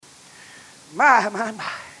My.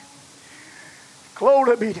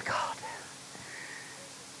 Glory be to God.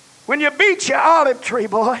 When you beat your olive tree,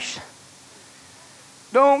 boys,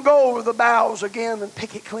 don't go over the boughs again and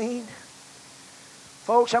pick it clean.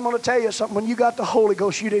 Folks, I'm going to tell you something. When you got the Holy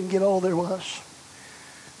Ghost, you didn't get all there was.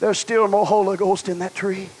 There's still more Holy Ghost in that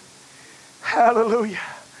tree. Hallelujah.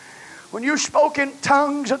 When you spoke in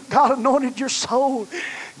tongues and God anointed your soul,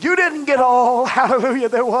 you didn't get all, hallelujah,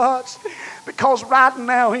 there was. Because right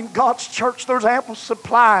now in God's church there's ample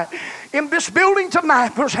supply. In this building tonight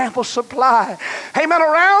there's ample supply. Amen.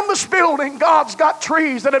 Around this building God's got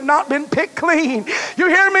trees that have not been picked clean. You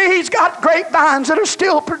hear me? He's got grapevines that are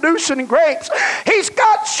still producing grapes. He's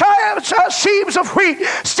got sheaves of wheat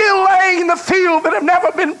still laying in the field that have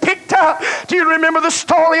never been picked up. Do you remember the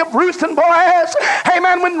story of Ruth and Boaz?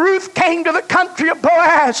 Amen. When Ruth came to the country of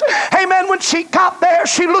Boaz, amen, when she got there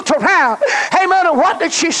she looked around. Amen. And what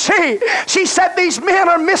did she see? She said, these men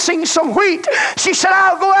are missing some wheat. She said,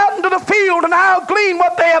 I'll go out into the field and I'll glean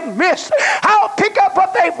what they have missed. I'll pick up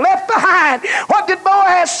what they've left behind. What did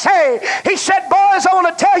Boaz say? He said, Boaz, I want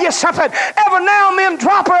to tell you something. Every now and then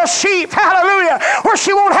drop her a sheep, hallelujah, where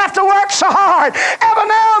she won't have to work so hard. Every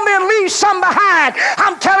now and then leave some behind.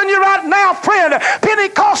 I'm telling you right now, friend,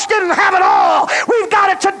 Pentecost didn't have it all. We've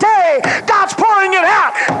got it today. God's pouring it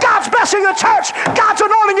out. God's blessing the church. God's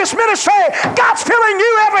anointing His ministry. God's filling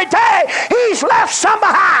you every day. He's left some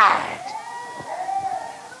behind.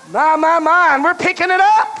 My. And we're picking it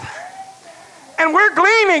up. And we're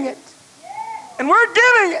gleaning it. And we're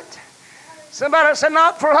giving it. Somebody said,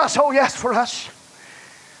 not for us. Oh, yes, for us.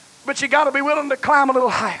 But you got to be willing to climb a little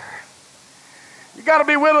higher. You got to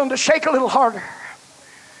be willing to shake a little harder.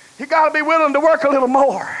 You got to be willing to work a little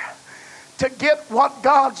more to get what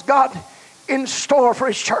God's got in store for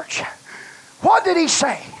His church. What did He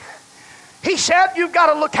say? He said, you've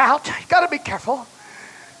got to look out. You've got to be careful.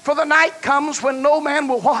 For the night comes when no man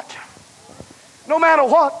will what? No matter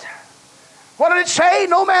what. What did it say?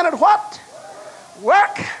 No man at what?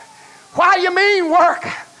 Work. Why do you mean work?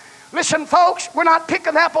 Listen, folks, we're not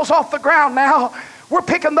picking apples off the ground now. We're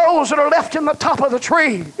picking those that are left in the top of the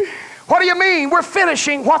tree. What do you mean? We're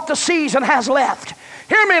finishing what the season has left.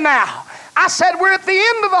 Hear me now. I said we're at the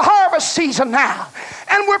end of the harvest season now,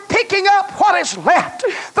 and we're picking up what is left.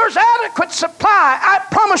 There's adequate supply, I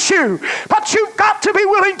promise you, but you've got to be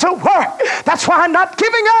willing to work. That's why I'm not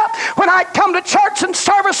giving up. When I come to church and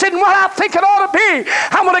service isn't what I think it ought to be,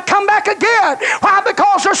 I'm going to come back again. Why?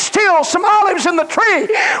 Because there's still some olives in the tree.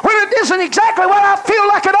 When it isn't exactly what I feel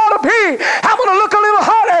like it ought to be, I'm going to look a little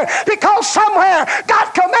harder, because somewhere God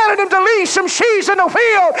commanded him to leave some sheaves in the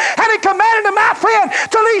field, and He commanded him, my friend,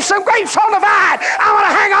 to leave some grapes on the vine. I want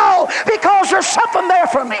to hang on because there's something there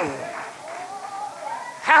for me.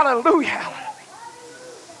 Hallelujah.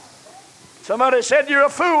 Somebody said, you're a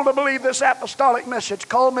fool to believe this apostolic message.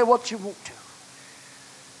 Call me what you want to.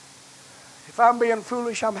 If I'm being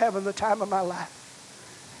foolish, I'm having the time of my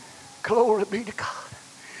life. Glory be to God.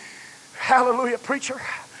 Hallelujah, preacher.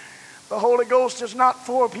 The Holy Ghost is not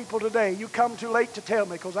for people today. You come too late to tell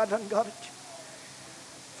me, because I done got it.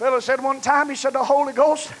 A fellow said one time, he said, the Holy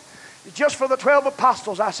Ghost is just for the 12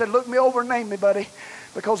 apostles. I said, look me over and name me, buddy,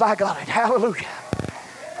 because I got it. Hallelujah.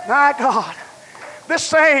 My God. This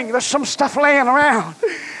thing, there's some stuff laying around.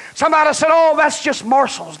 Somebody said, oh, that's just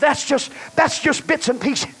morsels. That's just bits and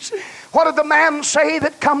pieces. What did the man say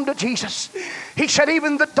that come to Jesus? He said,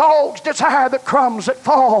 even the dogs desire the crumbs that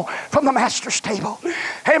fall from the master's table.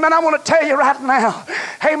 Amen. I want to tell you right now,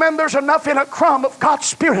 amen, there's enough in a crumb of God's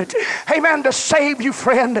Spirit, amen, to save you,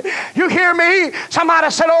 friend. You hear me? Somebody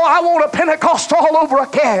said, oh, I want a Pentecost all over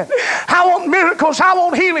again. I want miracles. I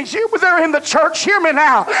want healings. They're in the church. Hear me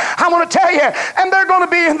now. I want to tell you, and they're going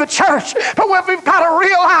to be in the church. But what we've got to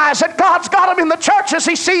realize that God's got them in the church as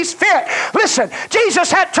He sees fit. Listen,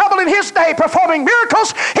 Jesus had trouble in His day performing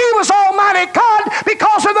miracles. He was Almighty God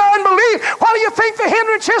because of their unbelief. What do you think the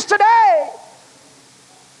hindrance is today?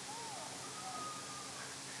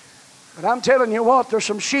 But I'm telling you what, there's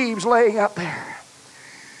some sheaves laying out there.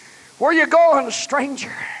 Where you going,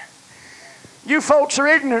 stranger? You folks are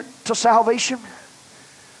ignorant to salvation.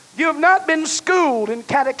 You have not been schooled in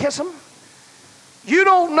catechism. You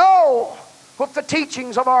don't know what the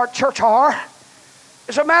teachings of our church are.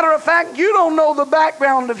 As a matter of fact, you don't know the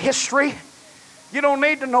background of history. You don't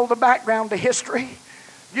need to know the background to history.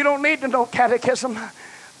 You don't need to know catechism.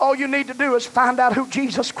 All you need to do is find out who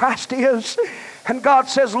Jesus Christ is. And God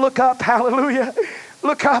says, look up, hallelujah.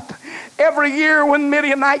 Look up. Every year when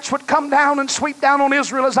Midianites would come down and sweep down on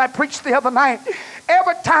Israel, as I preached the other night,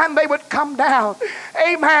 every time they would come down,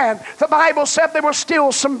 amen, the Bible said there were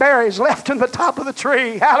still some berries left in the top of the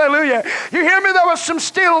tree. Hallelujah. You hear me? There was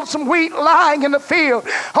still some wheat lying in the field.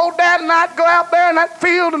 Old Dad and I'd go out there in that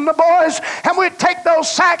field, and the boys, and we'd take those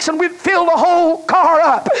sacks and we'd fill the whole car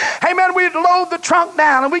up. Amen. We'd load the trunk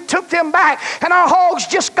down and we took them back, and our hogs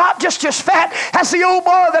just got just as fat as the old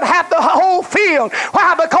boy that had the whole field.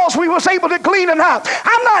 Why? Because we was able to glean enough.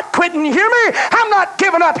 I'm not quitting, hear me? I'm not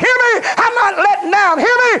giving up, hear me? I'm not letting down,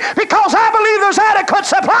 hear me? Because